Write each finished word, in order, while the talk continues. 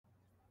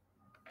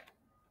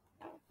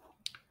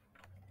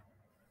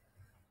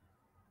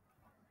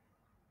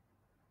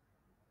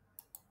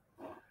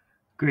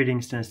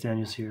Greetings, Dennis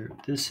Daniels here.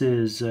 This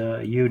is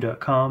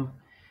u.com,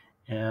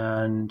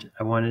 and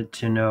I wanted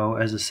to know,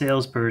 as a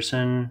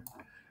salesperson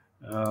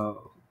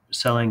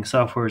selling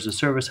software as a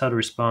service, how to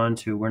respond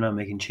to "we're not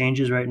making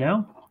changes right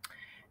now."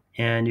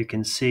 And you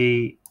can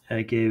see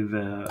I gave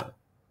a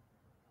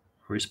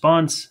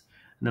response,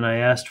 and then I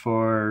asked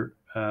for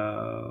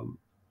the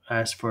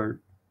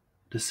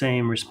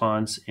same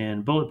response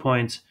in bullet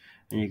points,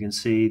 and you can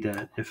see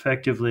that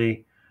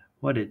effectively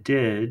what it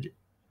did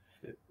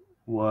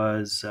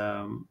was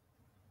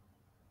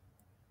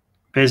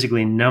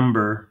basically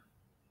number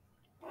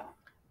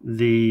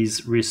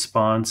these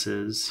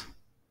responses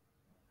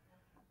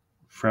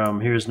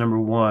from here's number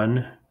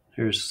one,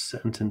 here's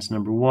sentence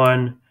number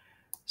one,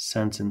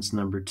 sentence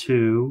number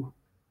two,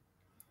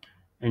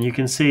 and you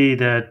can see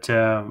that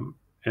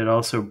it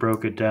also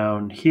broke it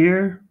down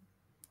here,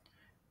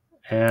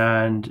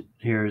 and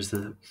here's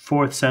the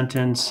fourth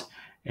sentence,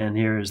 and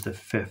here is the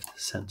fifth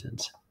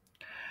sentence.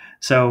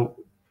 So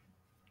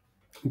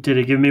did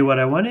it give me what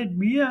I wanted?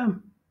 Yeah.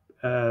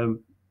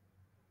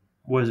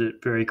 Was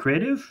it very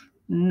creative?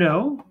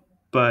 No,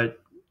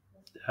 but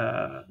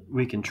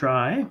we can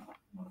try.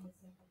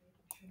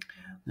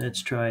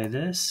 Let's try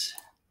this.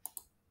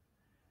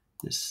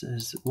 This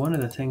is one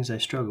of the things I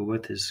struggle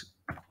with, is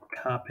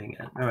copying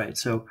it. All right,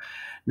 so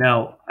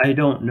now I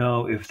don't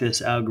know if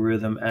this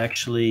algorithm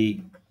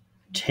actually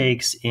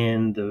takes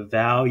in the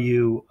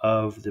value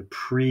of the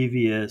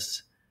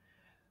previous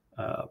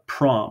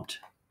prompt.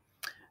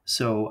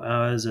 So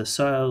as a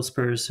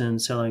salesperson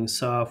selling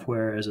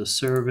software as a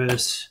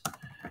service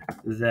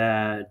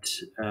that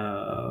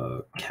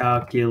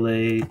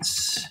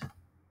calculates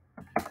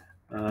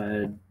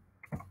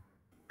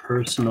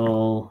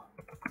personal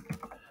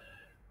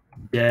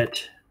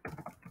debt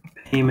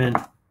payment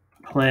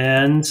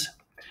plans,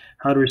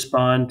 how to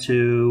respond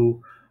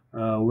to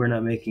we're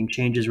not making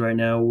changes right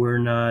now. We're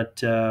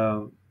not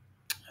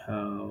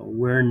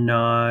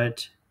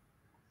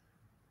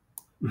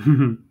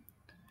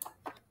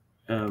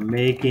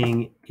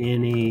making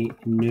any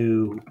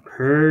new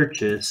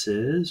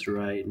purchases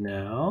right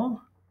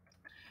now,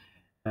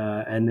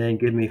 and then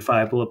give me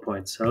 5 bullet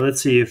points. So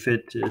let's see if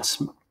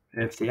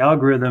the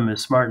algorithm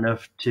is smart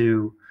enough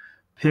to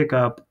pick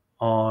up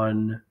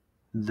on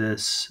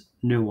this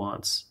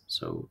nuance.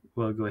 So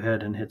we'll go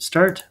ahead and hit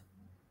start.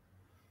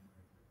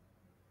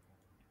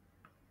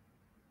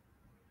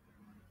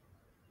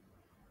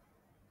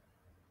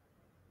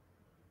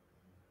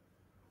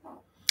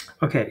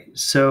 Okay,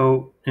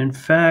 so in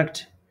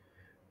fact,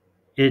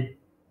 it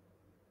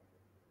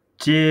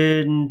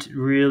didn't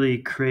really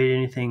create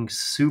anything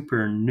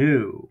super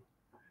new.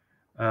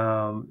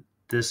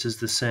 This is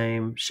the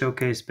same: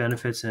 showcase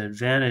benefits and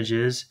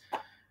advantages.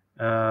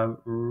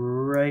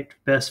 Right,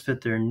 best fit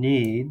their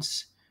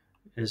needs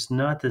is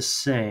not the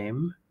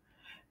same.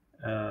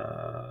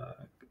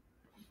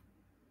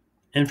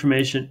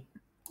 Information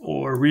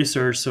or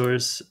research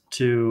source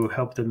to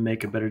help them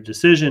make a better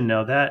decision.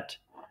 Now that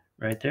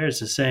right there is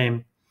the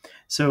same.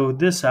 So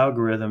this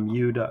algorithm,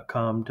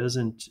 u.com,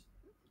 doesn't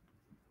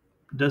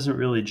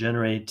really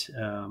generate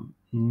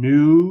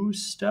new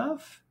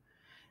stuff,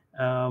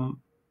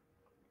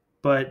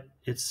 but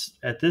it's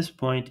at this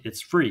point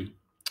it's free,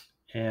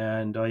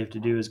 and all you have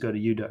to do is go to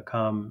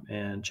u.com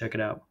and check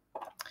it out.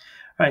 All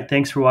right,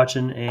 thanks for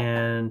watching,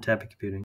 and happy computing.